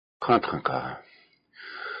Kantranka.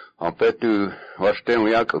 En fait, wachten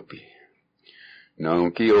we yakopi.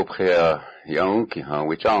 Non ki oprea yaun ki han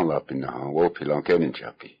wichan lapi na han wopi lankenin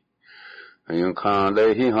chapi. Yung kan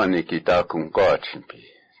le hi hani ki taku ngachimpi.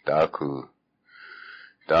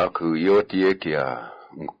 Taku yoti ekia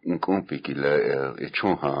nkumpi ki le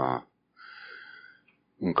echun han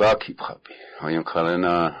ngaki prapi. Yung kan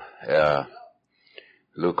na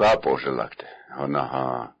lukapo jelakte. Hona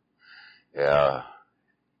ha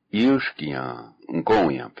Iushkian,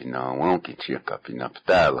 Ngonyan pina, Wonki Chirka pina,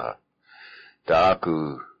 Ptala,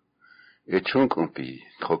 Taku, Echunkumpi,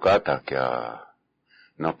 Trokata kia,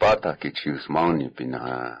 Napata ki chius mani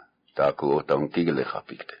pina, Taku otang tigile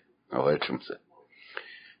hapikte, Orechumse.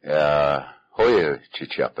 Hoye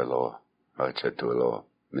chichiapelo, Ochetulo,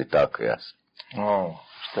 Nitakias. Oh,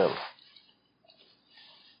 still.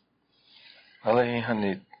 Alahi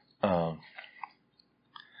hani,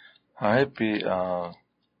 happy,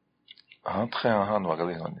 Entrer en hand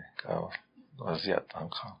wagalihoni, waziat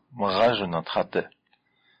anka. Maraju na trate.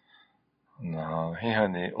 Na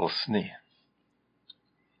hihani osni.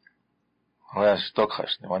 Rash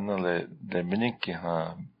tokhashni. Wana le miniki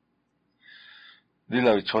ha.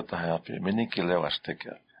 Dila vichota hapi. Miniki le washteki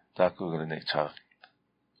hapi. Taku grini char.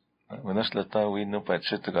 Menash leta winu pa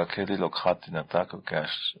chetuga keli lo khati na taku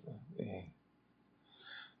kash.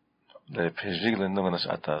 Le pejig le no menash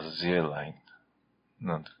ata zielain.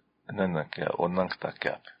 Nand. Nana kia onankta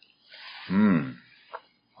kiap.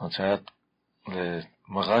 Ochat le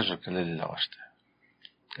magaju kele lawashte.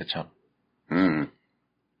 Kecham.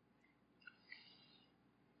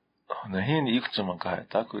 Nahin ikchama ka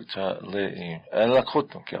taku cha le ela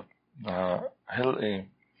khotum kiap. Na hel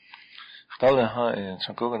tale ha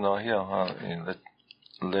chankoga na hia ha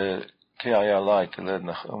le kia like le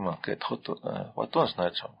na uma ke khotu watons na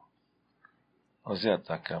cham.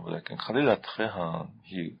 Oziata ka lekin khalila tkha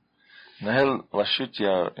hi Nahel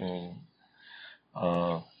Lashutia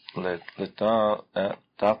leta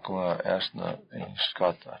takwa asna in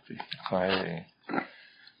Skata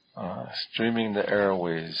streaming the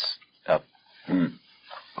airways up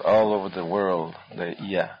all over the world le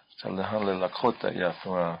so le Lakota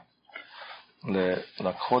le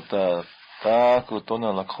Lakota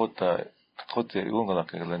takutona Lakota kote ungala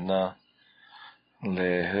ke na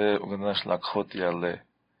le he uganas Lakotia le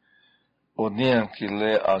Onian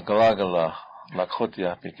kile aglagala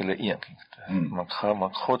lakotia pikile ianking.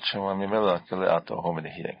 Makhoche ma mimela kile ato homini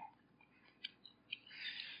hieng.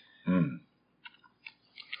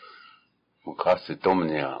 Mukasi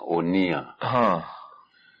domnia onia.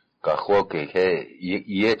 Kahoke he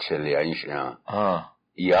yechele aisha.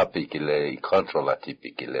 Iapi kile controlati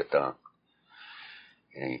pikile ta.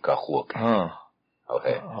 Kahoke.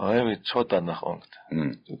 Okay. Hij chota nach ongt.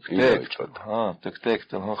 Tek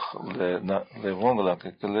dan nog le wongela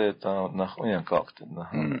kele ta nach onjan kakt.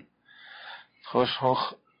 Khos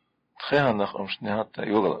hoch tkhea nach omsnehat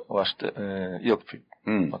yogel was yokpi.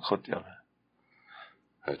 Mak khot ya.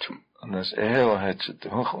 Hachum. Anas ehel het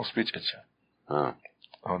hoch ons speech etja.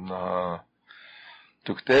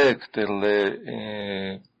 Tuktek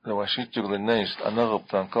le washit le neist anarop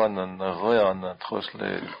tan kan na roya na khos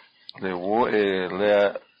le wo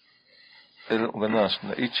le el ganas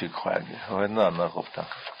na ichi kwagi hoena na kopta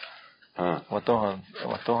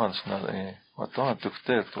watohan sna watohan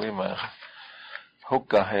tukte tuima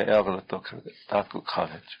hokka he agla tok taku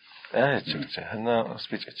college chukche hana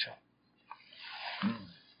speech cha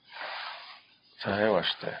sahe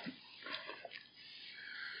washte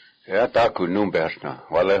ya taku numbersna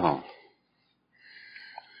wale ha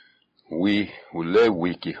ule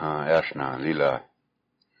wiki ha asna lila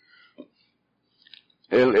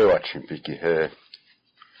El ewachin piki he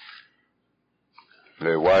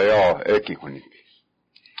le waya eki honipi.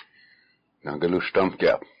 Nangelu stamp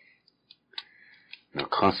gap. Na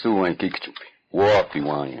kansu wan kikchupi. Wapi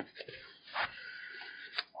wanya.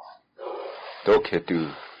 Toke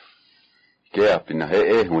tu gap na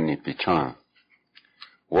he honipi chan.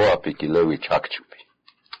 Wapi ki lewi chakchupi.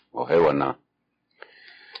 O he wana.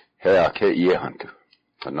 He ake iye hantu.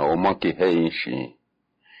 Na omaki he inshi.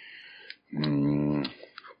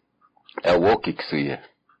 Wokik suye.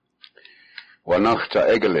 Wanachta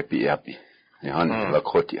egelepi api. Yahan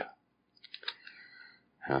lakotia.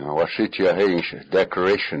 Washitia heinshe.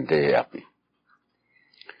 Decoration day api.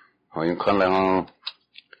 Hoyin kan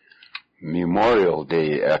Memorial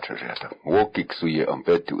day atrajata. Wokik suye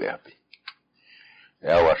ampetu api.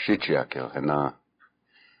 Washitia ke hena.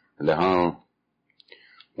 Lehan.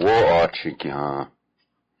 Wo archi ki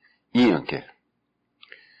ianke.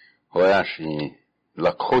 Hoyashi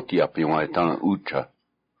Lakotia piwa etan ucha.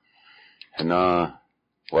 Hena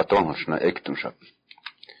watonhos na ektushapi.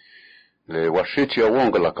 le washitia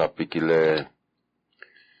wongala kapiki le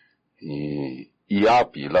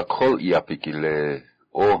iapi la kol iapi ki le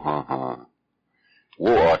oha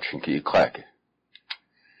wo achinki ikrake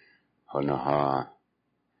hana ha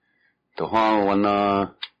to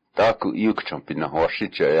wana taku iuk champina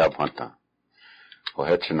washitia yabhanta ho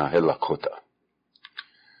hechna hela kota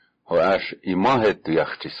ho ash imahetu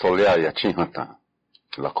yakhti solya yachihanta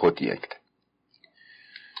la koti ekte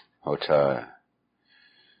ho cha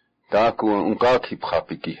taku unkaki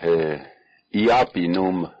prapiki he iapi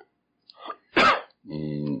num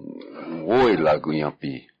woi lagu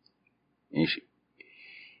yapi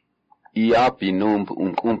iapi num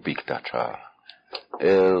unkumpik tacha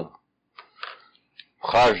el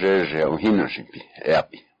khajeje uhinashimpi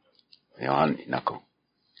eapi yani nako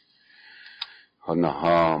hona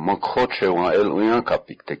ha makhoche wa el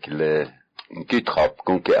uyankapik tekile kitrap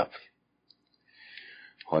konkeapi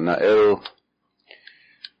hona el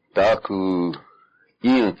taku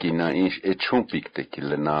inkina ish echumpik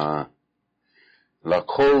tekile na la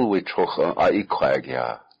kol wichoch a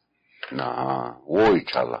ikragya na wo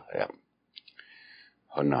ichala ya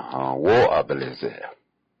hona ha wo abeleze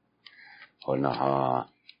hona ha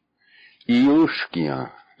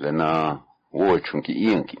iushkia lena wo chunki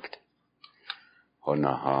inkikte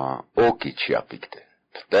hona ha oki chiapikte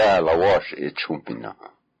ta la wash echumpina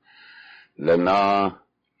lena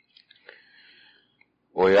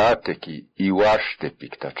oyateki iwashte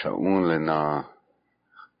piktacha lena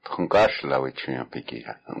Tronkash la wichin piki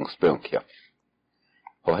unspelkia.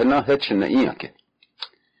 Ho hena hetchina iake.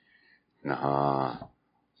 Na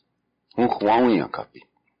unkhwaun kapi.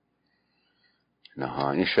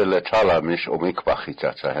 Na inshele chala mish omikbachi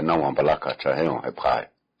cha hena wambalaka cha hen hebrai.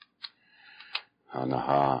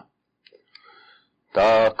 Na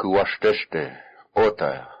ta kuwashteste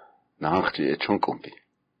ota na hanchi echunkumpi.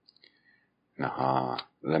 Na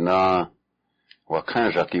lena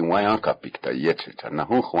wakanja ki wayankapi ta yetita na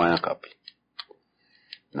wayankapi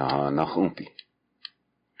na humpi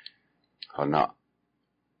hana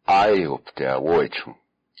ai opte a woichu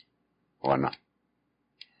wana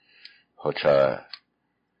hocha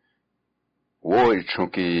woichu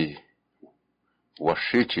ki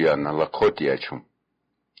washichi na lakoti echu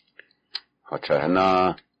hocha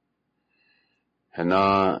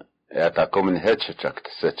hana eta komin hetchak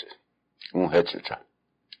tset hetchak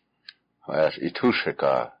As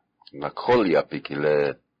itusheka na kolya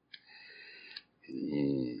pikile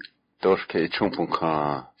toshke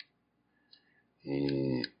chumpunka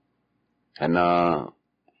hena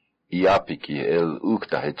iapiki el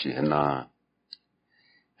ukta hechi hena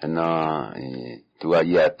tua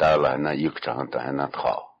iatala hena yukta hanta hena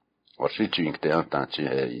tra wasichi inkte hanta chi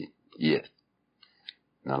ye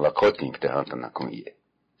na lakoti inkte hanta na kun ye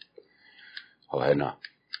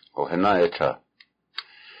o hena echa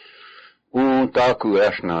taku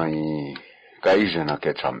ashna kaijena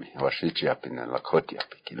kechami washichi apina lakoti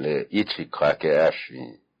apiki le ichi krake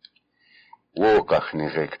ashi wo kakhni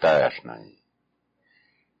rekta ashna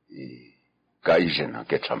kaijena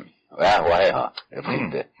kechami wa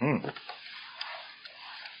efrinde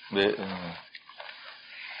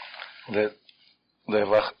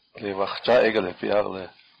le wachcha egale piarle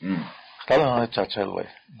Kala ha chachelwe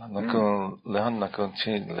nakon lehan nakon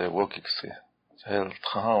chin le wokiksi hel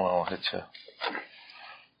trahawa hecha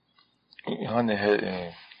yani he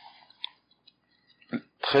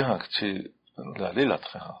trehak chi la lila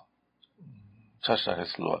treha chasha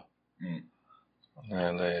heslo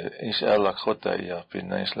le inshallah khota ya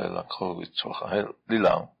pinais la khovit choha hel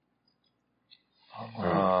lila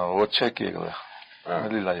wo cheki le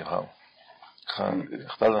lila ya kan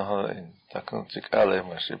khala ha takon tik ale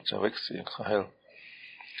mashib chaveksi khahel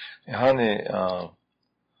yani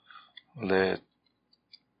le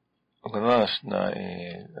Ganash na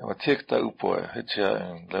watikta upo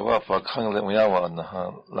hecha le wafa khang le muyawa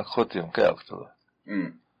na la khotim kaakto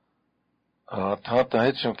ta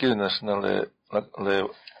hecha kilnas na le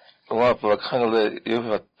wafa khang le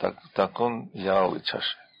yuva takon yaw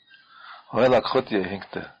ichash wala khoti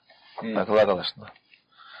hinkte na klagalas na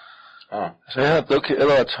saya toki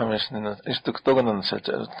ela chamish na istuk toganan sa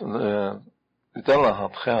itala ha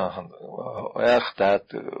khah aykhtat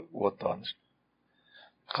wotan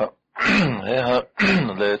Ja,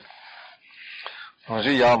 le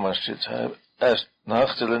Maji jammer zit hij eerst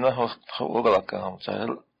nachtele nog ogala ham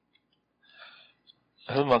zijn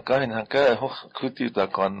helemaal kein han ke hoch kuti da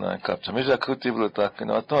kan kap zamisa kuti blo ta kan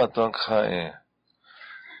ato khai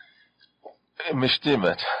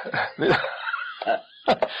mishtimet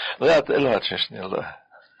laat elhat snel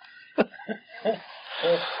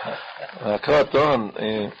katon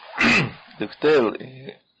diktel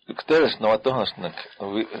Kteres na watohas na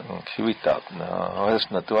kivita na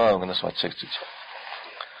hoes na tuwa ngana swa chekchich.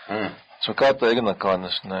 So kata igna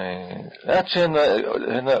kanas na achena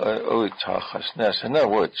hena o chachas na hena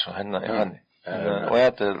word so hena ihani.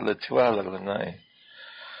 Wayata le tiwala na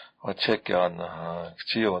wa chekya na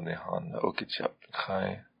kchiyo ne han okichap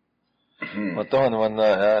khai. Watohan wana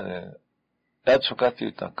ya chukati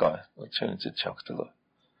utaka chen chichaktelo.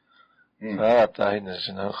 Ta hina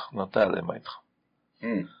sinach na tale maitro.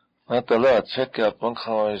 Natala checka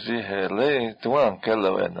pankha zi hele tuan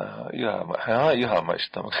kelawena iha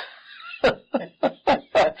maistam.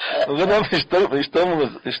 Ugana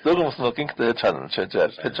istom smoking te channel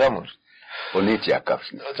cheches pechamus. Bonitia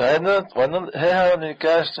kapsna. China wana he ni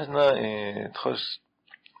cast na tros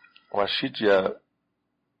washitya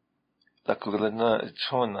takulena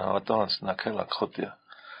chona watans na kela khotia.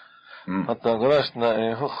 Hata gras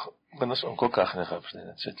na Ganas onko kachne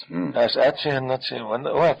kapsne chet. As atche hanatse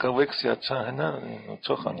wa ka wexia cha hana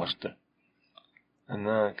chocha moste.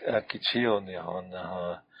 Ana akichio ni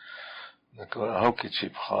hana na ko hokichi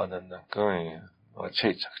phana na koi wa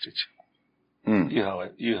chechak chech.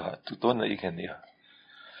 Iha tu tona ikenia.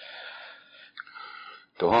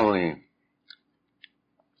 To hoi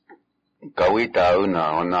kawita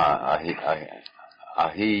una ona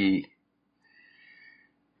ahi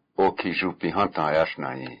okijupi hanta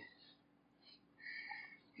yasna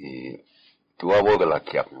tua wogala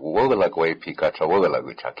kia wogala koi pika cha wogala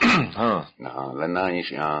guchaki na lana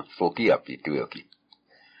ish ya soki api tuyoki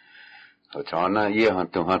ho chana ye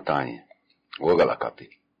hantu hatai wogala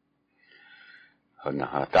kapi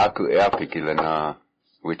na taku e api ki lana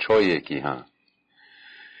wichoye ki ha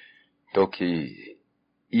toki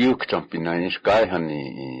yuk champina ish kai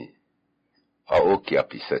hani aoki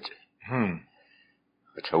api seche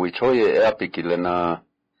cha wichoye e api ki lana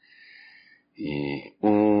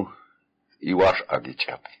iwash agi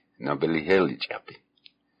chapi na beliheli chapi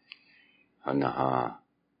ana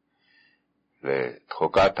le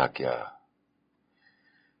trokata kia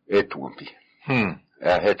etumpi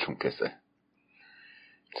hechum kese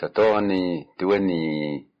sato ani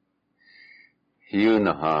tueni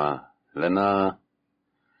hiuna lena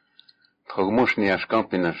trogmushni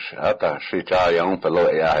ashkampinas ata shicha ya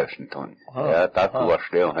pelo ya hesnton ya taku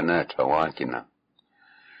washleo hana chawankina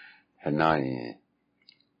henai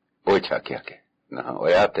oicha kiake na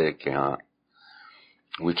oyate kia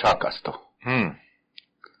wichakasto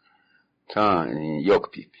ta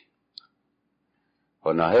yok pipi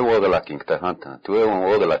ona he wogala kinkta hanta tu e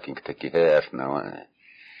wogala kinkta ki he asna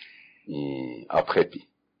i aprepi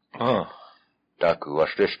tak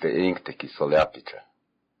washteste inkte ki soleapicha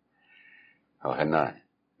henai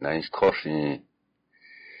na iskoshi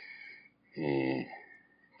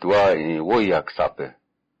tua woyak sape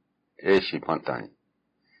eshi pantai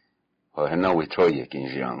hena wichoye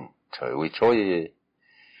kinjiang chai wichoye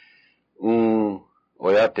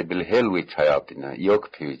oyate bil helwi chayapina yok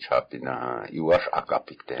pi chapina iwash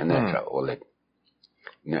akapikte hena cha ole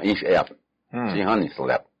na ish ap jihani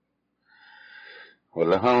slap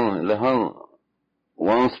lehan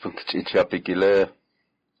once chapikile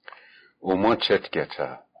o mochet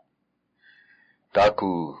kecha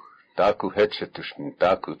taku hetchetushni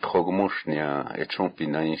taku trogmushnia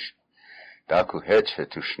echompina ish taku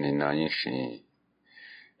hetchetushni na ishi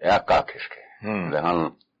eakakeske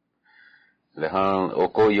lehan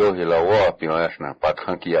oko yohi la wa piasna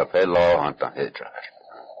pathanki ya pela hanta hecha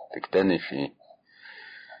tiktenishi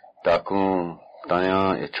taku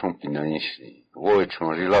tanya echompina ishi wo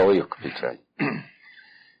echonri la oyok pichai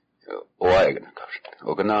oaigna kafst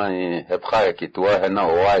ogna hebkhaya ki tua hena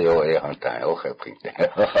oayo e hanta o khepinte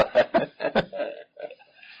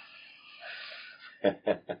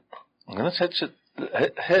Ganas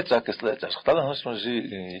hetchakes letas khtalan hasmaji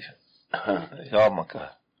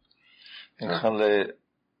yamaka khale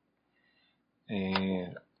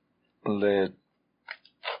le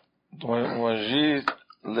doji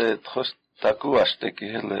le trostaku ashteki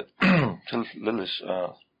hele lelis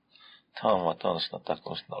tama tans na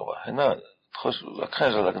takos na wa hena tros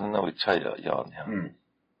akhaja la na wichaya yani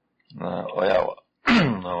na oyawa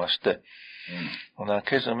na waste ona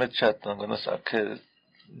keza metchat na ganas akhe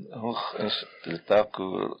hoch ist taku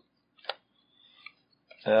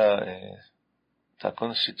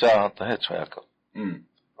takon sita ta hetchayako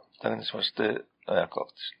tagan swaste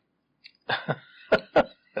ayako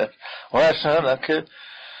wa sana ke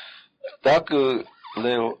taku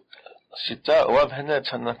leo sita wa hena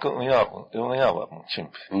chana ko yawa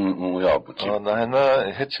chimp yawa na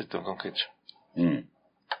hena hetcheto konkret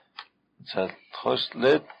sa tros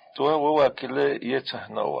le to wa kile yecha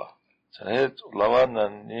na wa het lawana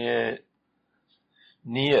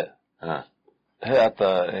nie he ata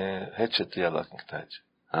headset yalakin ktaaj.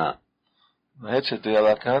 Headset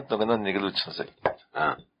yalakin to ganan niglutsan zek.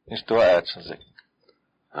 Isto aatsan zek.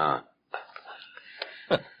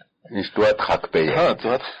 Isto at hakpe. To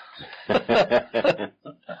at.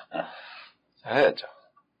 Heja.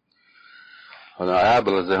 Hona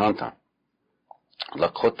abel ze hanta. La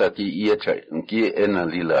khota ti iecha ki ena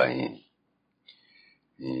lila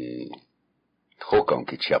Trokam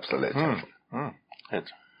ki chapsale.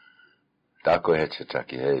 Heja. Tako hecha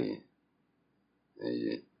taki hei.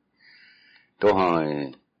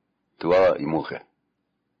 Tohan tua imuche.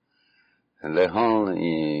 Le han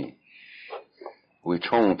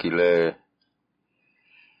wichon ki le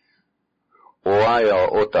oaya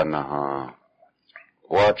otana ha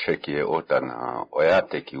oacheki otana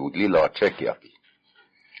oyate ki lila cheki api.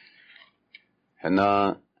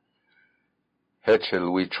 Hena hechel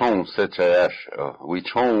wichon secha ash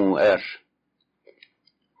wichon ash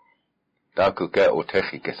Tako ke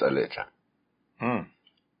otechi kesalecha.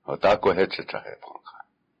 O tako hecha chahe ponka.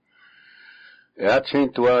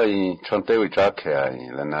 Chintua chantewi chake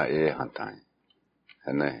lena hantai.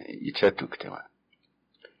 Hene ichetuk tewa.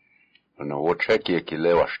 Hona wocheki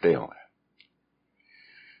kilewa shtewa.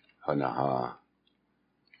 Hona ha.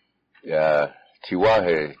 Ya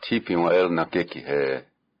tiwahe tipi wa el nakeki he.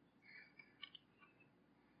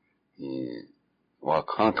 Wa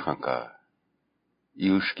kantranka.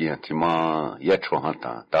 Yushki antima yetro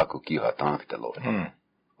hanta tako ki hatan kitalo.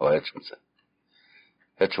 O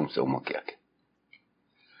hechumse umakiake.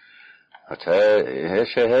 Ata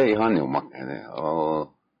heshe he hani umakene.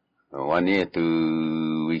 O wani tu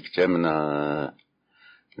wikjemna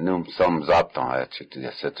num sam zaptan hechit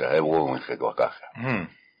yesetra he wo winfegwakake.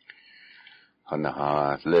 Hana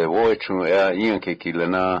ha le wo echu ianke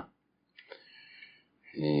kilena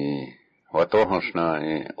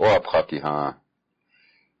watohonsna o apkhaki ha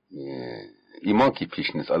Imanki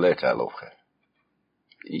pishnis aleta loche.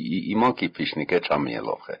 Imanki pishni ke chami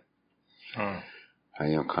loche.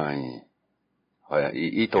 Hayon kai.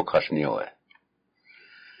 Ito kashnioe.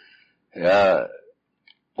 Ya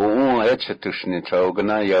etchetushni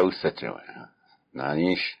chaugana ya usetrewe. Na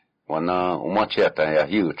nish wana umachiata ya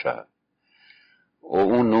hiucha.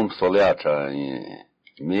 Num soleacha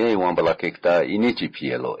mie wambala kekta inichi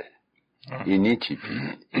pieloe.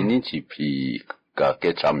 Inichi pi ka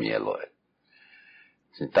kechamielo.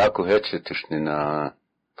 Sintako heche tishnina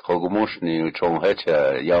Trogumushni chong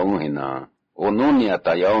heche yaunhina. Onunia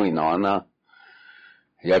ta yaunhina ana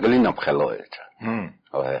yaglina pcheloecha.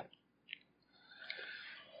 Ohe.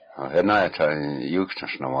 Hena echa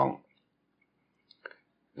yukchashna wang.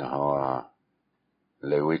 Na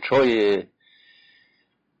le wichoye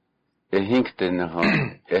hinkte na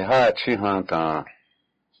ha chihanta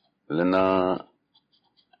lena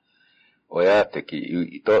Oyate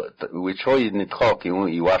ki wichoi ni troki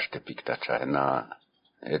iwashte piktacha na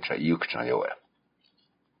echa yukcha yoe.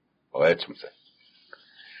 Oechumse.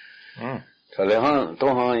 Salehan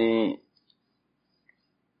tohan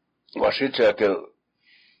washicha ke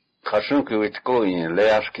khashunki witko in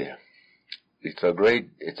leashke. It's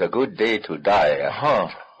a good day to die.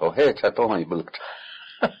 Ohe cha tohan ibulkta.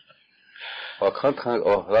 O khan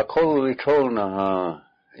la kol wichol na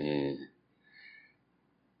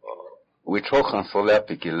Wichochan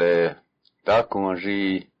solepi le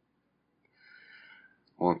takunji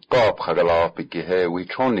un kop khagala piki he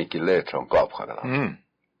wichoni ki le chon kop khagala.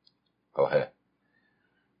 Ohe.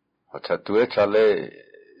 Acha tue chale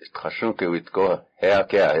khashun ke witko he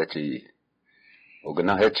akea hechi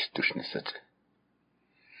ogna hech tushnisete.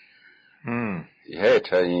 He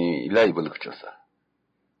cha ilai bulukchosa.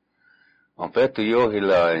 En fait yo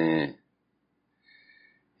hila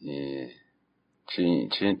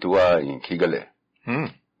Chin tua in Kigale.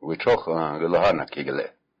 We talk on Gulahana Kigale.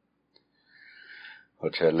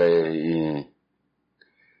 Hochele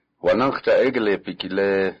Wanakta Egale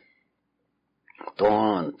Pikile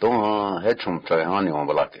Don Hechum Trahani on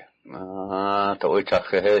Balake. To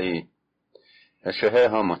Oichahe Eshehe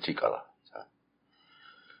Hamachikala.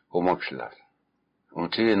 Homoxila.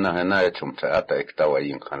 Unti Nahana Hechum Trata Ektawa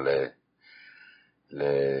Yinkan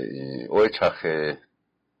le Oichahe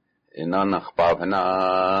Inan akhbab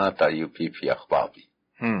na ta UPP akhbabi.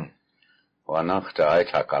 Wanach ta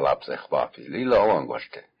aita kalaps akhbabi. Lila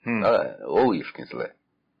wangwaste. O ishkinsle.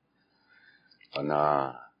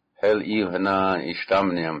 Ana hel hana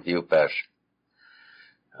ishtamniam hiupesh.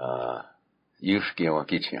 Yushki wa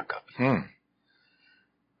kichnya kapi.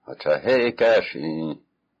 Acha he kash he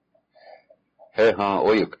han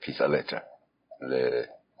oyuk pisalecha. Le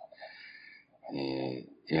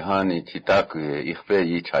Ihani titaku ikhpe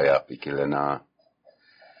yichaya pikilena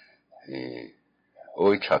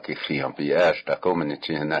oichaki fiam pi ästä komeni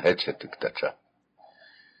siihen hetsetyktätsä.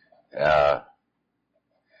 Ja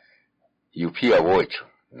jupia voitsu.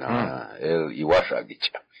 El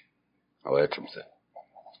iwasagitsa. Oetsumse.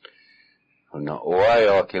 No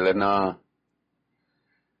oaja kilena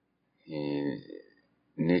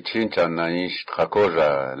ni chinchana ish thakoja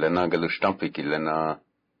lena gelushtampiki lena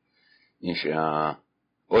ish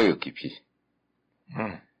oyukipi.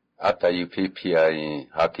 Ata yupi ai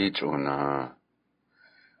hakichuna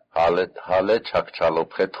halet chakchalo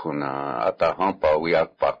pretruna ata hampa wiak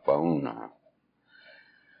pakpa una.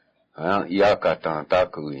 Iakata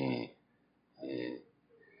taku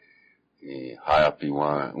hayapi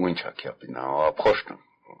winchakiapi na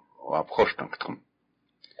approchtan ktrum.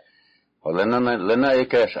 Lena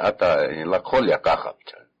ekes ata la kolja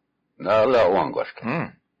kahapcha. Na la oangoska.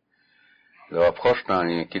 La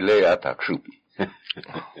approchtan kile ata ksupi.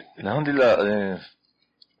 Alhamdulillah,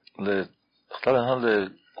 le اختار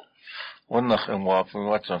هذا ونخ موافق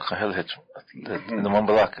واتشان خهلهج لمن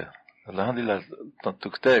بلاكه الحمدلله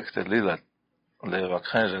تكتك تليلا le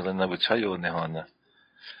vakhange lena bichayo nehana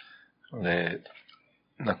le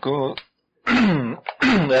nako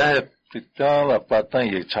pitala patan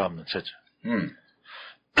ye cham chacha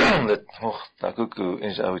le hoch takuku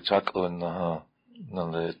in ja wichak on na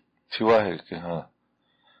le tiwa he ke ha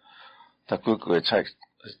takuku e chak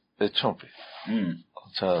e chompi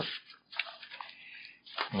cha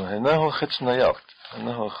no hena ho khitsna yakt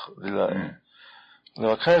hena ho lila le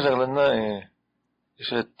vakhange lena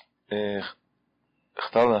ishet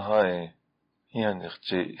اختار هاي هي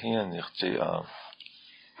نختي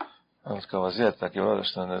als kawazet dat je wel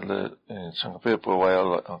staan de sangape po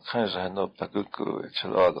wayal kan ze hanop takuk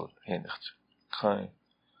chelagel henicht kan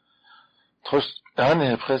trost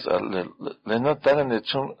ane pres le not tane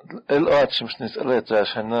chum el achimsnis le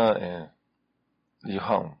tashana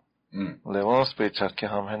yuham le was pe charke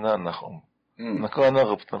ham hena nachum nakana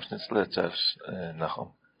guptamsnis le tash nachum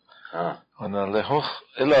أنا لهوخ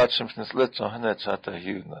إلا أتشمس نسلت هنا تاتا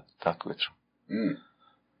هيونا تاكوتشم.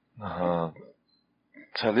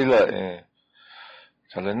 تاليلا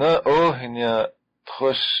تالينا أو هنيا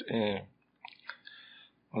تخش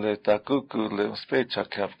لتاكوكو لمسبيتشا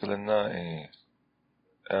كاب كلنا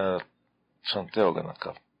شانتيو غنا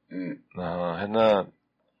كاب. هنا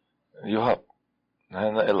يوهاب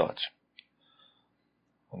هنا إلا أتشم.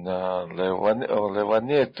 na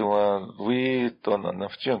lewani tu wi to na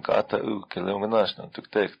nafcion ka ata u kele nganash na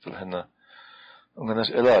tuktek tu hena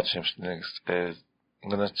nganash elachim next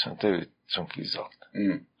nganash chante chunki zalt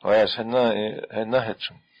waya hena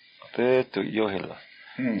hechum pe tu yohila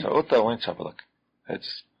sa ota wan chabalak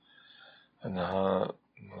hets na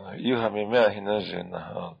you have me hena jena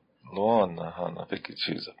loan na peki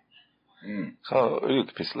chiza ka u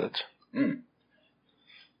pislet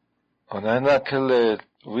ona na kele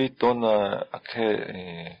we don't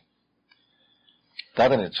ake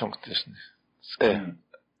다른 총뜻이네.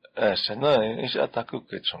 세나 이제 아타쿠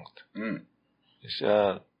그 총뜻.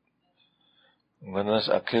 이제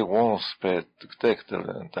원하스 아케 원스페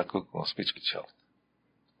특택들 아타쿠 원스피치 기차.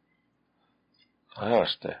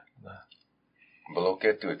 아야스테.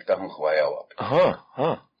 블로케트 있다면 좋아요.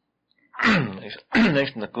 아하.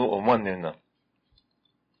 이제 나고 오만네나.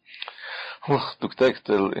 Hoch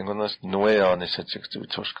tuktektel in gonas noea ne setzik tu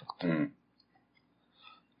toska.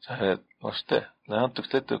 Sahet oste. Na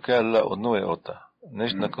tuktektel kella o noea ota.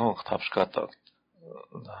 Nes na kon tapskata.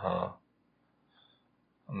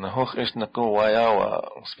 Na hoch is na kon wayawa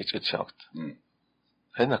spitchakt.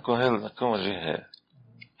 Hena kon hel na kon je.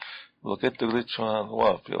 Loket glitchwa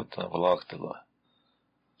wa piota vlaktela.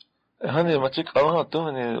 Hani machik ala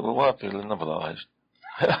to ne wa pil na vlaaj.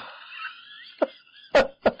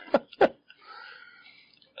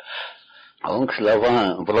 Onks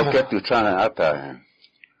lavan bloket utana ata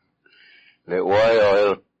le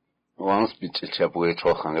waya wan spitche chapwe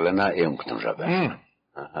chokhangla na emktum jabe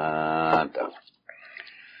ta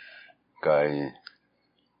kai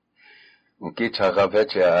unki chaga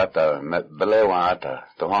veche ata belewa ata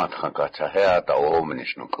tomat khaka chahe ata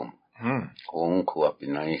omnish nukum onku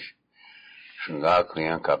apinaish shunga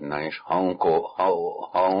kriyan kapnaish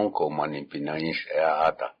honko mani pinaish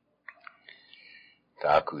ata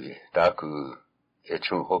taku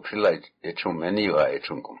echun hopshila echun meniwa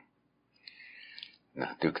echunkum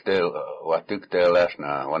na tuktel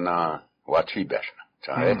asna wana wachi besna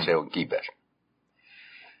cha eche gibes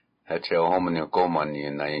eche homni komani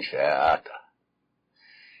na isha ata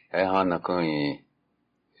hana kun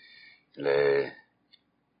le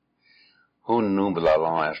hun numbla la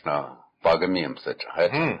asna pagamim secha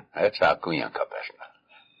eche kunya kapesna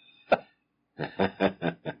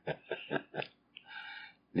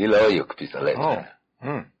Nila oyuk pisalet.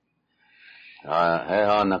 He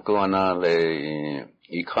ana kuana le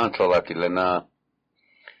I controla ki le na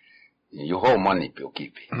yuho mani pio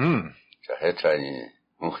kipi. Sa he chai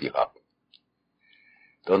unhi hap.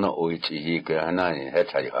 Tono oichi hi ke ana he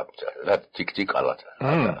chai hap. La tik tik ala.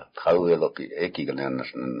 Khau e loki eki ke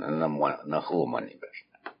na hu mani bes.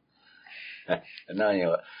 Na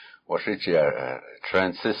yo 我是指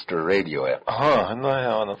transistor radio app. 那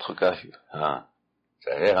样那特感觉。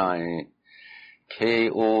这样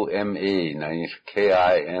KOMA 那是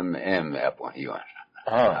KIMM app 用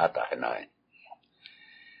上。打那。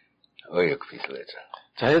我也可以说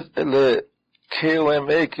这。这了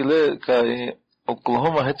KOMA que le que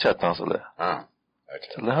Oklahoma het chat dan le.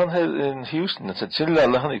 Le han in Houston het chilla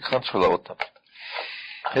le han I control out.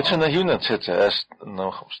 Het is een unit het is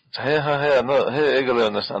nog. Hij no hij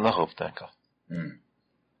eigenlijk is nog op denken.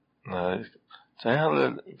 Nee. Hij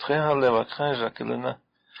le wat kan je que le na.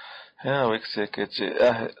 Ja, ik zeg het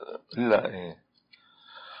la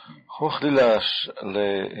hoog le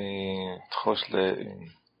tros le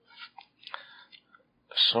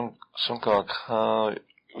son ka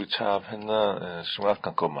uchab hena smak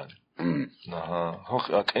kan komen. Na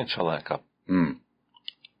hoog ak inshallah kap.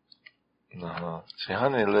 Na, ze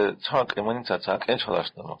gaan hele talk en man dat talk en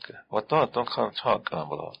zoals dan ook. Wat dan kan talk aan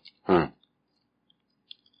wel.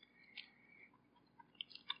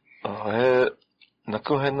 Na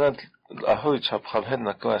ko hena ahoy chap khab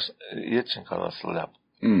hena ko as yetsin kan slap.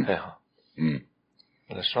 Ja.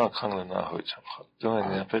 Le swa kan na ahoy chap khab. Doen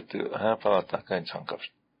ne pet ha pa ta kan chankap.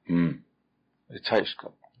 Het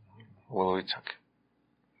taiskap. Wel we chak.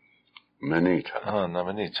 Many chak. Na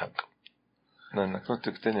many chak. Na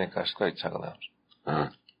krutuk tene kashkai chagla.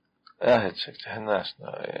 Het zegt hennas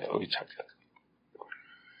na oichak.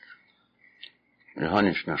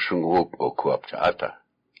 Johannes na shungok okuap chata.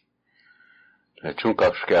 Le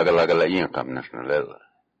chunkap skagala yinkam na lel.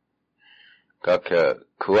 Kak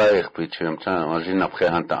kuaig pichum tan wajin apre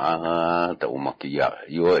hanta ta umakia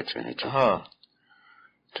yoechen.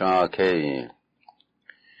 Cha ke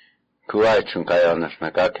kuaig chunkaya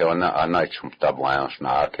na kak wana anai chum tabwayans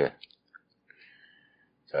na ake.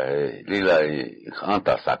 Lila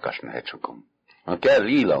anta sakas na hechukum. Anke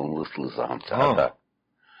lila unlusluza hamta.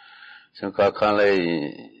 Sinka kan le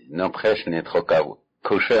na presne troka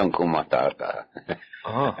kushen kumata.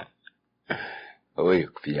 Oi,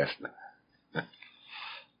 piasna.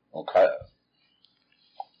 Okay.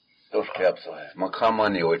 Dos klepso. Man kan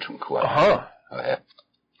man i oichum kwa.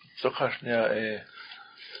 Sokashnia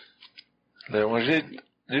le wajid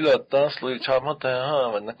Lila dans lui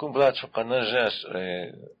chamata na kum blat shokana jas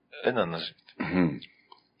ena nazit.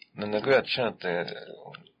 Na nagat chante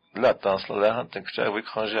la dans la han tek cha wik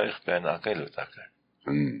khanja ich ben akelu tak.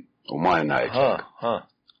 O mai night.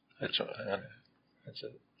 Etso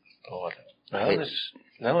ora.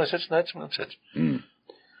 Lama sech night man sech.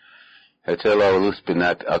 Het ela lus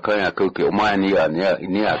binat akanya kuki o mai ni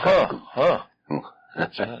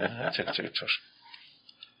Check.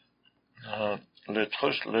 Le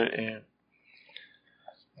trosh le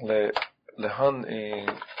han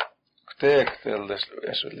ktek le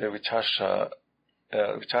vichasha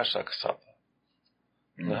ksap.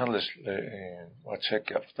 Le han le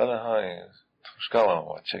wachek aftala ha skala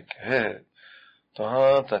wachek he to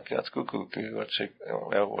ha ta ki atkuku ki wachek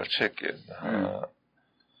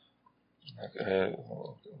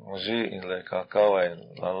muzi in le kakao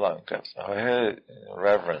en la kap he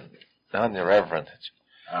reverend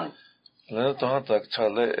Lena to han tak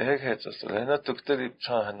chale hekhetas lena tukteri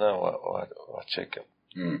chahna wa check.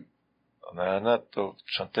 Na to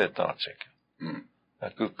chante ta check.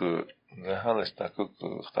 Akuku lehanes ta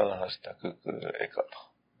kuku khalanas ta kuku ekat.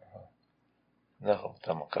 Na ho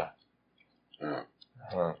tamaka.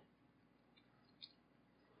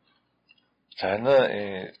 Chana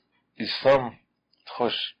isam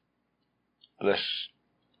thosh lesh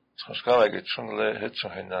thoshkawa ge chungle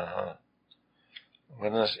hetchena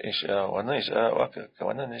Wanneer is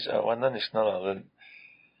nou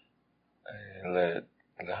le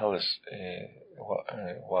houses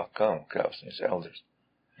wakam kafs is elders.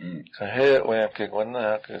 Kan he wanneer kijk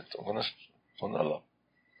wanneer het wanneer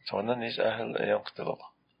wanneer is eigenlijk jongste.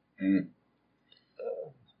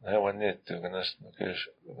 He wanneer tu wanneer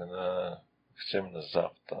wanneer semna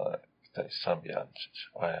zapta ta sambian.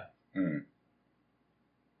 Aya.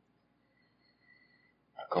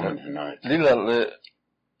 Lila le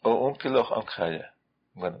onkeloch ankhaye.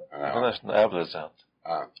 Wanneer is na ablezat.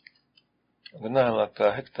 Wanneer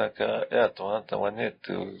ka hekta ka to anta wanneer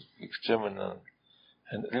tu semna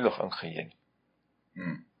en liloch ankhaye.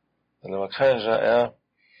 لما كان جاء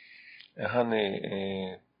هني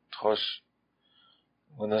تخش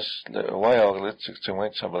وناس وايا غلط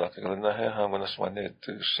تجمعين شبلك قلنا هي وناس ونيت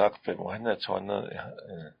شاك في وهنا توانا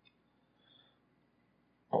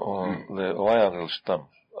وايا غلطام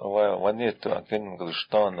وايا ونيت أكين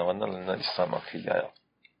غلطان وانا لنا إسلام كيا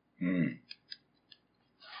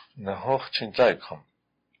نهوخ تشنجايكم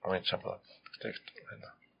وين شبلك تكت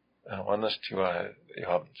هنا وناس توا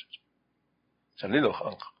يهاب تليلوخ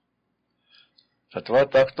أنك فتوا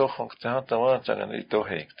تاكتو خنك تها توا تغني يتو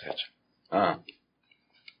هيك تهج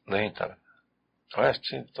لين تغني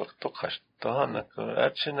فاشتين تقش تهانك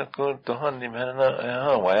أتشين كون تهاني مهنا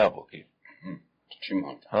ها ويابوكي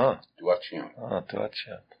تشيمان ها تواتشيان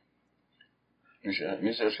تواتشيان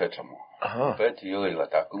مش شتمو بيت يوي لا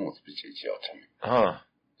تاكمو تبيتشي تشمو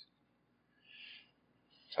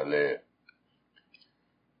تلي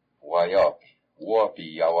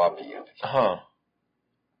وابي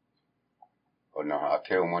ona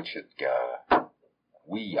akeo manchit ka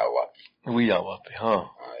wiyawapi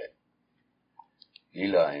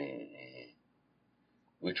ila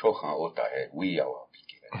wichohan ota he wiyawapi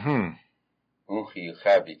unhi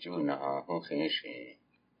khabi juna unhi shi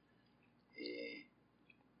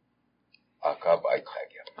akab ay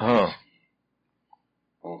khagya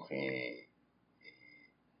unhi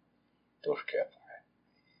toshka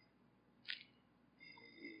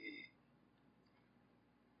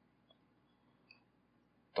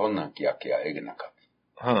Tonna kia egna kap.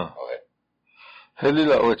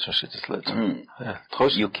 Helila oetsen zit het let.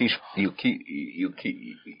 Tros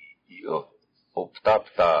op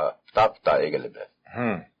tapta egelebe.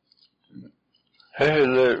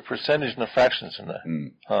 Hele percentage na fractions in there.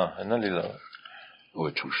 En dan lila.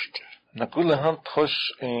 Oetsen. Na kule hand tros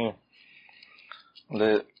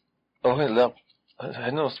le le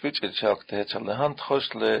henno speech gechakt het le hand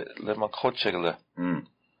tros le makhochegle.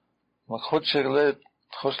 Makhochegle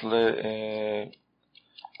خشلة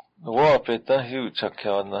وابي تهيو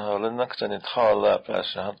تشكينا لنكتني تخالا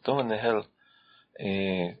باش هتون هل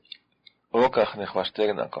وكخ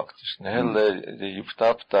نخواشتنا كاكتش نهل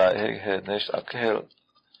يبتابتا هيك نش أكهل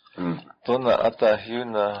تونا أتا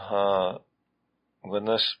هيونا ها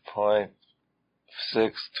ونش point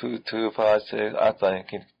 62256 أتا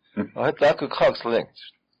يمكن وهذا أكو كاكس لينك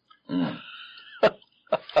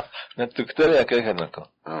نتكتري أكهل نكا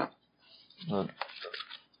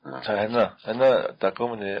هنا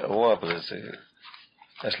تقومني هو بس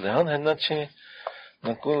أصلهن هنا شيء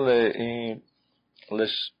نقول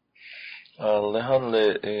ليش لهن ل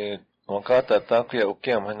وقت تاكي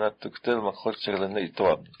أوكيم هنا تقتل ما خلص شغلنا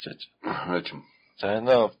يتواب جد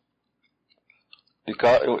هنا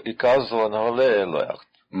يكازو أنا ولا لا يقت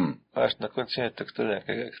عشان نكون شيء تقتل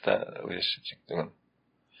كذا ويش تقتلون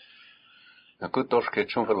نكون توش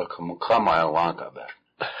كتشون في الخامة وانك بس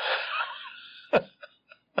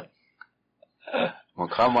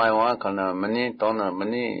Mukama waka na mani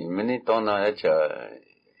tona echa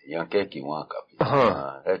yankeki waka.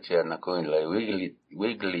 Echa na kuin le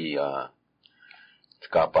wiggly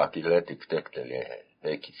skapaki le tiktekte le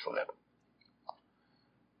eki sole.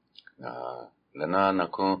 Lena na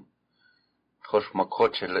kun khosh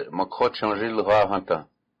makhoche anjil va hanta.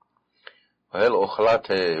 Hel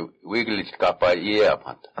okhlate wiggly skapa ie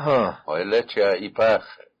hanta. Hel echa ipach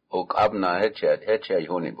ook abna hecha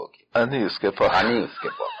ihoniboki. Ani uskepa.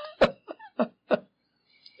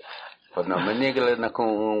 Fana menigele na kun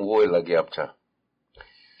woi lagi apcha.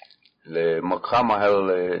 Le makama hel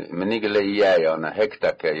menigele iya na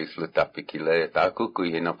hekta ke islutapi kile taku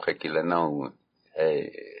hina prekile na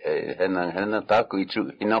hena taku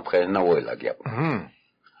ichu hina pre na woi lagi ap.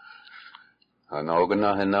 Ana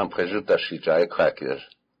ogna hena prejuta shija ekrakir.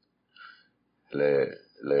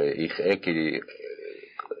 Le ich eki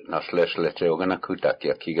naslesh leche ogana kuta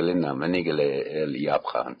kia kigelina menigele el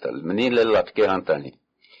yapcha antal menile latke antani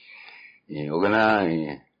ogana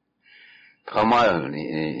tramal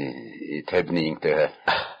tebning te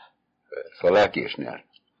solaki snel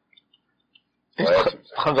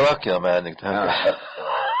Khangalaki amanik ta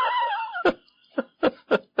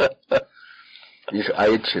is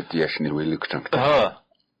aitchet yeshni wiliktan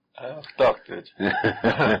tak dit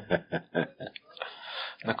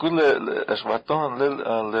نقول أشبعتهم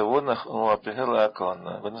لونخ وبهلا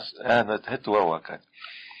كان بس أنا هتوا وكان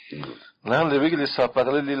لأن اللي بيجي لسه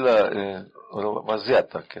لي لا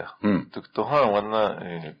مزيتك يا تكتوها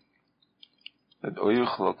وانا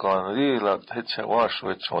ويخلق كان لي لا هتش واش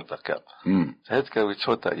وتشوتك يا هتك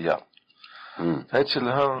وتشوتا يا هتش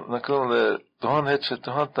لهم نقول تهان هتش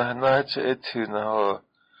تهان تهنا هتش اتهنا هو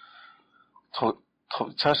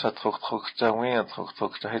تشاشة تخ جوين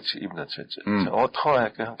تخ تهيش ابن تشج أو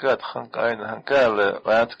تخوه هنكات خنقين هنكال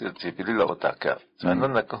وياتك تبيلي لا وتاكل فأنا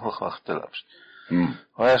نكون اختلافش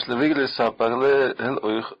Waaas le wigele sa parle hel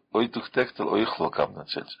oituk tektel oichlo kabna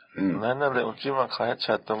chet. Nana le unchima khahet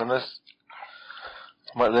chat ngnas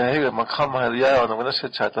ma le hege ma khama hel ya ona ngnas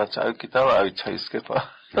chat cha kitama ai chaiske pa.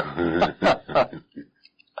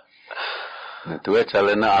 Na tu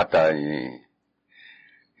chale na ata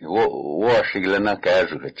wo shigle na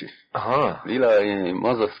kazu heti. Aha. Lila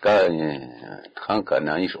mozaska khanka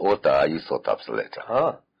na is ota ai sotapsleta.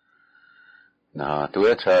 Ha. Na tu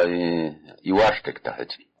iwashtek ta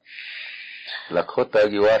heti. La khota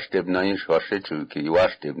iwashteb na is washechu ki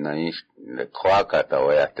iwashteb na is le khwaka ta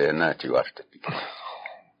oyate na iwashtek.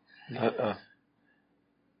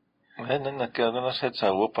 Nana ke ngana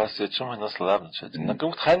setsa wo passe chuma na slab chet. Na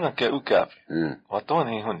kum khana ke ukap. Waton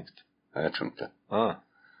hi hunit. Achumta.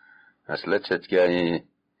 As lechet ke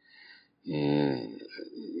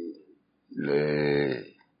le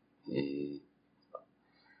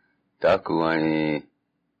taku ai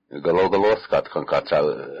galogalos kat kan katsa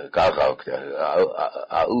kagauk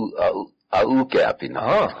au ke apina.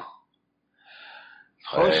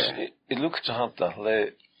 Khosh iluk chahanta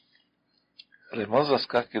le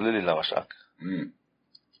mazaska ke lili lawashak.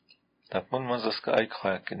 Tapun mazaska ay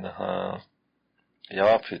khak na ha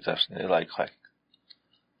jawab fitash ne like khak.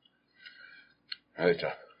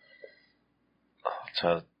 Aita.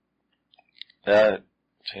 Cha ja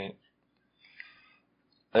chi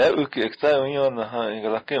ook ik sta union ha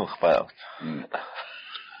ingalakem khpaat.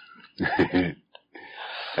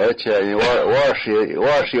 Hecha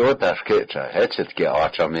washi otaskecha hechet ke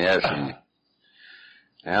acha measi.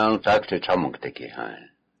 Ja takte chamuk teki ha.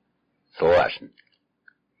 So waschen.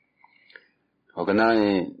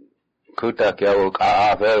 Oganai kuta ke au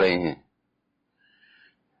ka avele.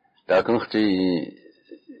 Da kuchti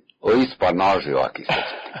ois panage aqui.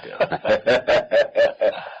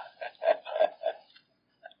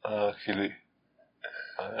 Kili.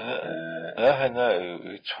 Hana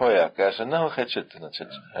choya ka sana khachet na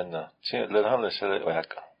chet hana. Chi le han le sele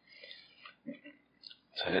oyaka.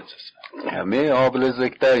 Ja, me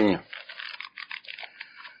oblezektai.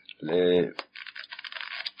 Le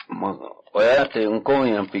oyate un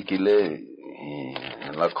coin pikile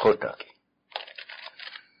la kota.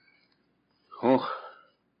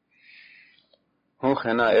 Hoch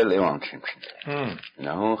hena el evanchim.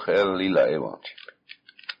 Na hoch el lila evanchim.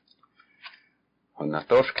 Na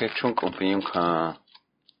toshke chunk opinion ka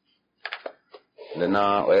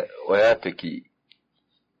lena oyate ki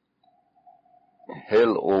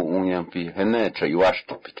hel o unjampi hene cha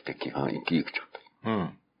iwashte pikte ki ha ikikchup.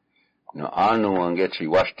 No anu ange cha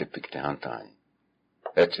iwashte pikte hantai.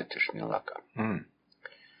 Echetish nilaka.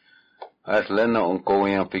 As lena on ko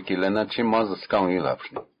unjampi ki lena chi mazaskan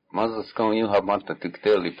ilapshna. Mazaskan ilhab manta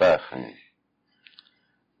tikteli pach.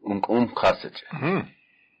 Khaseche.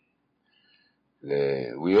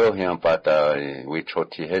 Le wio hian pata we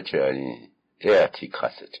choti heche eati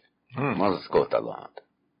khaseche. Mazaskota lohant.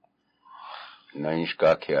 Na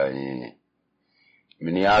ishka kia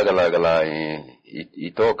miniagala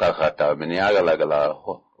itoka khata miniagala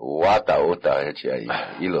wata ota heche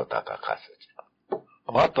ilota ka khaseche.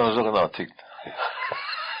 Wata zogna tik.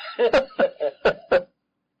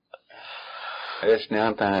 Es ne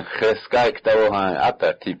anta kheskaik tawo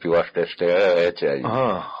ata tipi washteste heche.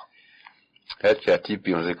 Heche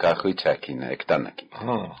tipi on zeka khuchaki na ektanaki.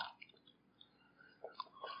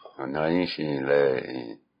 Na ishi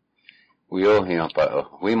le wio hian pa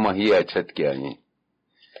wi mahia chetki ani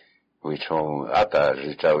wi chon ata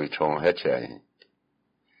rita wi chon heche ani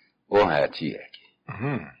o ha ti aki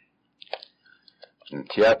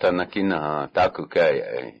tiata nakina taku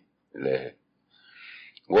kai le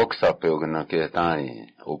workshop ogna ke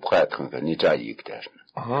tai au prêtre que ni ja yiktas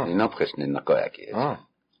ni na presne na ko aki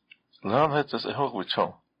Lan het es hoog wi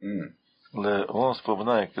chon le ons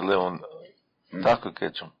pobnai ke le on taku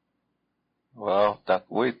kechum. Wow, tak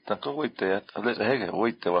wait, ja, alles hege,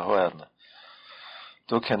 wait, wa hoorna.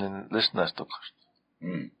 Du kennen listeners toch.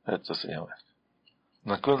 Het is heel erg.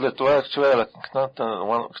 Na kun le toa chwela knata,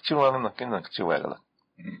 wan chwela na kinna chwela.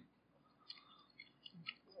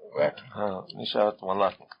 Ha, ni shaat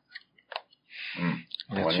wala.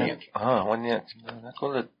 Wani. Na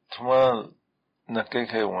kun le tuma na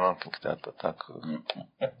keke wan knata tak.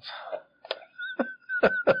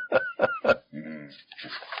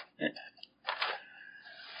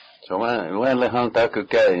 So when le han taku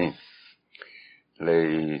kai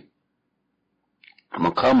le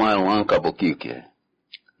makama wan kabokike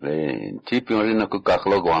le tipi orina ku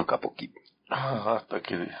kakhlo wan kapoki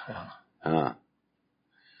takiri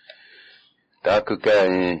taku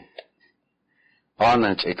kai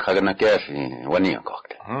anach et khagna kashi wani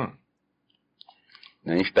kokte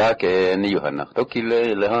na istake ni yohana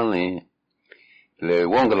tokile le han le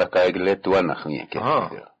wongla kai le tuana khni ke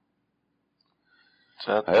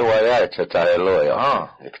ai wa ya cha lo ya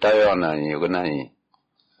ekta ya na ni gona ni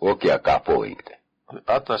o ke akapo ikte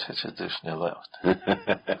ata se dishne lo ya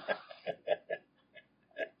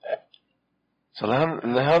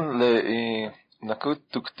lehan le nakut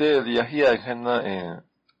tukte ya hiya hena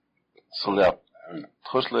solap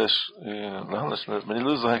خشلش لهنش من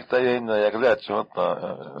اللوز هكتاين يقلات شو هطا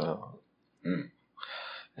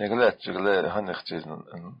يقلات شغلة هنختي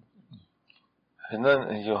هنا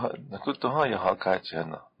نكنت ها يهاكات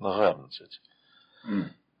هنا نغير نشج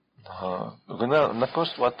ها قلنا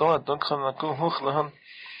نكوش واتوا دونك نكون هوخ لهن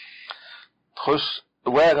خش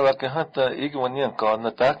واقع لك حتى يجي ونيان كان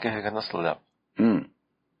نتاكي هيك نصلاب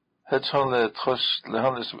Het schon le trosch le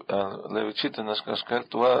handes le wichite nas kaskal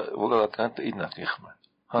toa wola kant ina kikhma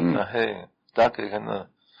hanna he dake gana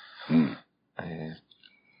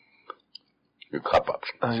ik kapaps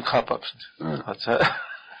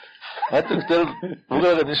hat ik tel wola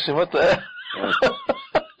gani shimata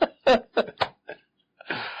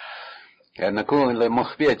ja nakun le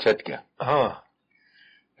mokhbia chatka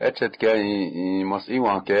chatka i mos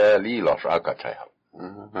iwan ke li los akachai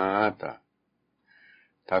ta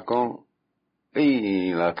Takon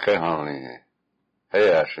la krehan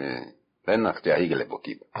heas lennacht ja higele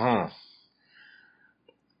bokip.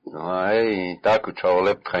 Ai taku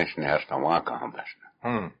chawlep khansne hasta waka hambasna.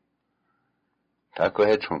 Taku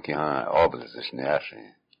hechon ki ha obles isne ashe.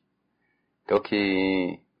 Toki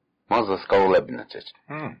mazas kawlebna chech.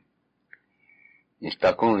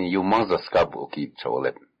 Istakon yu mazas kabu ki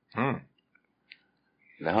chawlep.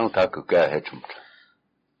 Lehan taku ka hechon.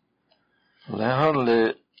 Lehan le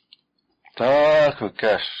taku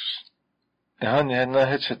cash. Lehan hena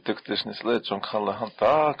hechet tuktisnis le chon khan lehan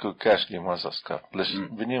taku cash li mazaska. Les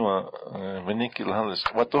binima biniki lehan les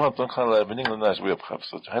watoha ton khan la bining nas we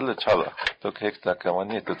khapso. Helle chala tok hekta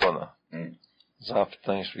kamani tona. Zap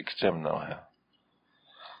tans vikchem na ha.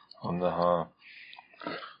 Onda ha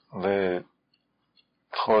le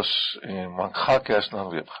khos man khakas na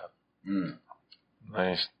we khap.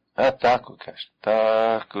 Nice. Taku cash.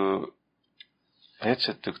 Taku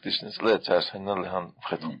Hechet tuktisnis le chas hena lehan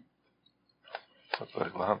khedum.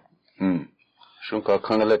 Shunka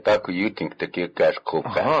khangale taku you think the ke cash ko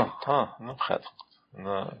khat. No khat.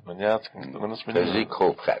 Na maniat gunus min. Kazi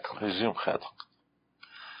ko khat. Regime khat.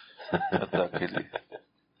 Atakili.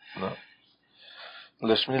 No.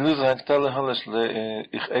 Les miluz haktal halas le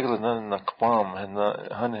ich egle nan nakpam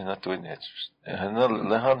hena tuinet. Hena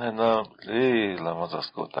lehan hena le la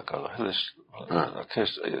mazasko takala. Heles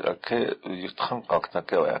kesh ke yitkham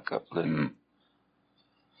qaqtaka wa yakap le.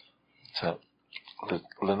 Ta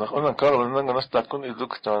le nakona karl nan nastakun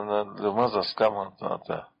iduktan le mazaska man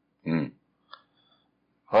ta.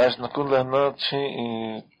 Haas nakun lehna chi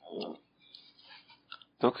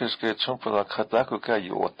tokesh ke chompala khataku ka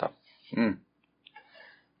yota.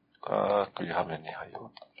 Kui hameni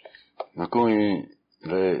hayot. Nakui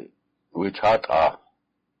le wichat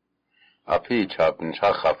api chapin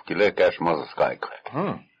chakhaf kile cash mazas kai kre.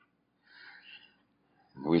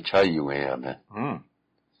 Wichay you me.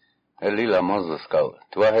 Elila mazas ka.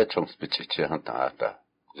 Tu a hechom spichiche hanta ata.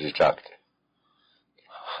 Zichakte.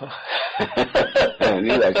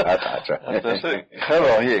 Lila chata.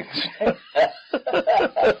 Hello yek.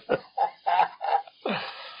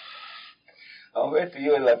 Weet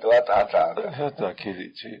je la toat ata. Hata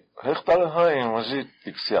kilichi. Hechtal hay mazit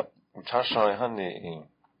tiksiap. Chasha hani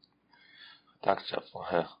takchap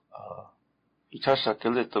he. Chasha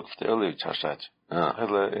kele tokfte ole chasha.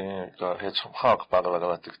 Hele ka hechum khaq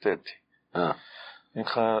bagala tikteti. Ik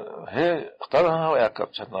ga he hechtal hay yakap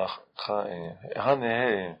chanach kha hani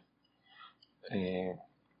he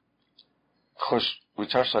khosh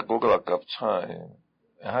uchasha gogla kap cha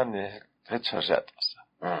hani hechashat.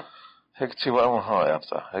 Hekchi wa ha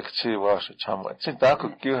yapsa. Hekchi wa şu çamga. Çin taku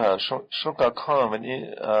kiha şu ka khan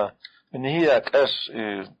meni hiya kash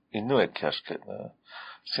inu ekashke.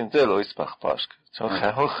 Sintelo ispach pask. Ço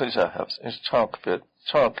khaho khisha haps. Is chok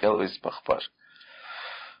el ispach pask.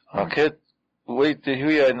 Aket wait the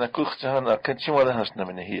hiya na kukhtan akenchi wala hasna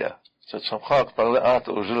meni hiya. Ço chok parle at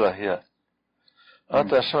ujula hiya.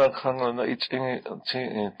 Ata şak khan na ich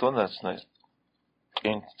in tonas na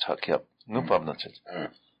in chakyap. Nu pamna chet.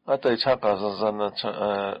 Ata chaka zana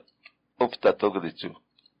opta togdichu.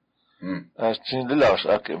 As chin lilash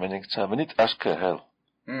ake menik chamenit aske hel.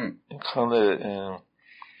 Khane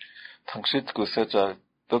tangshit ko secha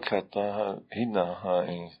dokata hina ha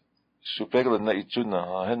supegla na ichuna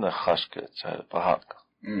ha hena khaske cha pahak.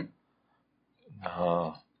 Ha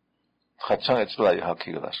khachan etsla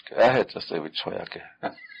yaki glaske. Ahet se vichoyake.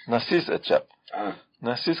 Nasis etchap.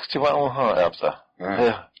 Nasis kchiwa ha yapsa.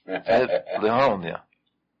 de harmonia.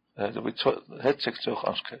 Dat we het zich zo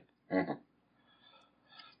afschrijven.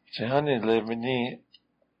 Ze hebben le mini.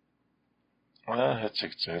 Het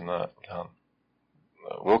zich zo na dan.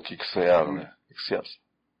 Ook ik zei ik zelfs.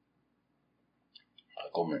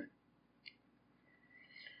 Kom in.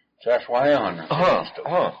 Zeg waar je aan.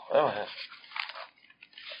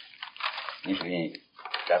 Niet.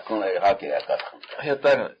 Dat kon hij hakken dat. Ja,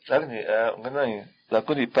 daar niet. Nee, dat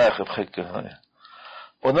kon die paar gebruiken.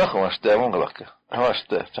 Onach was de ongelukkig. Was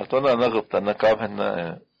de. Zatona nog dan na kap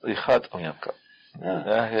en die gaat om je kap.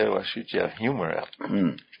 Ja, hij was je humor.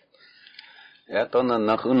 Ja, dan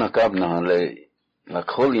nog een kap na le. La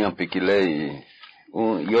kolian pikile.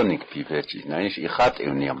 Yonik piveti. Na is gaat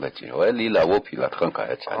in niet beetje. Wel lila wopi laat gaan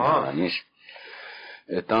het zijn. Is.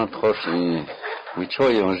 Dan trots we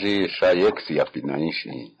choy onje shayexi apina is.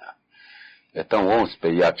 Dan ons pe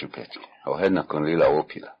yachu peti. O hena kon lila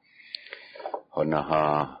wopi la.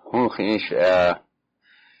 Ona hun khish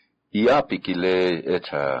ia pikile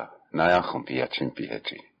eta naya khumpia chimpi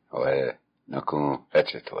heti. O na kun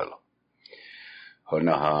etwelo.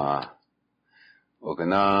 Ona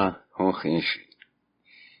ogana hun khish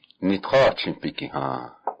ni tra chimpi ki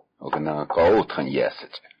ogana ko tran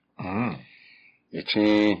yeset.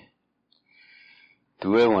 Echi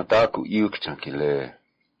tuwe wanta ku yuk chankile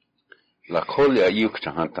la kholia yuk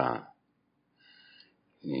chanta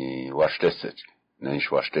ni washteset na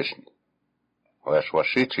ish washteshni was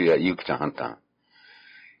washitri ya yuk chanta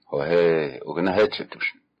ogana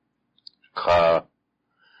hetchetush kha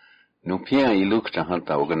nu pia iluk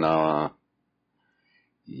chanta ogana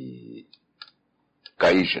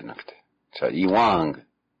kaishenakte cha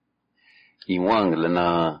iwang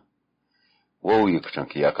lana wo yuk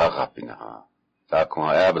chanki yakagapina ta ko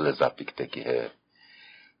able zapikte ki he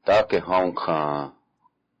ta ke honka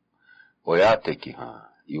oyate ki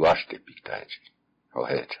iwashte piktaji o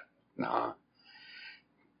hecha na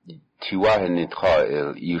tiwa ni tra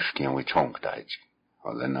el yushkin we chonktaji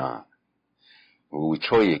olena we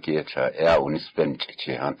choye ki echa unispenche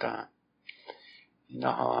che hanta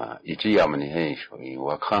na ichi yamni he sho I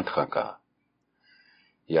wakhantka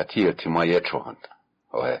ya tia timayecho hanta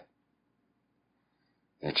o he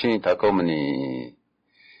Chin takomni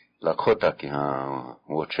la kota ki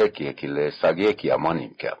wo cheki ki le sage ki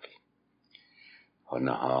amanim kapi.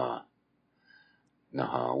 Ona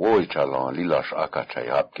wo chalon lilash akacha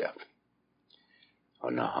yap kapi.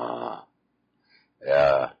 Ona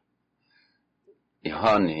ya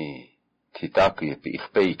ihani titaki pi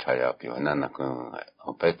ikhpei chayapi ona na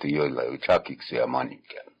ko petu yola uchaki ki amanim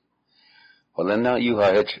kapi. Olena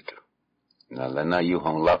yuha hechitu. Na lena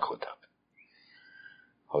yuhon lakota.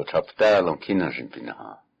 Ho chapta lon kinajin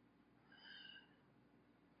pina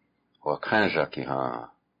ho kanja ki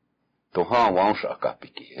to wansha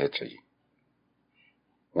kapiki hechi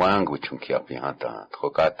wangu chunki api hata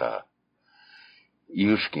trokata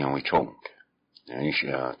yushki on chong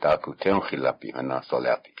nisha taku tenkhila pi hana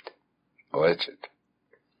solapik o echet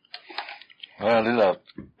lila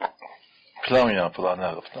plania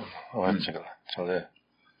plana gaftam o echet chale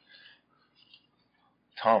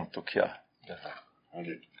tam to kya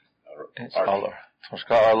It's Allah.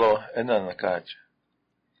 Toshka Allah ena nakaj.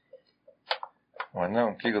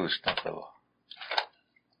 Wana kigelishta pelo.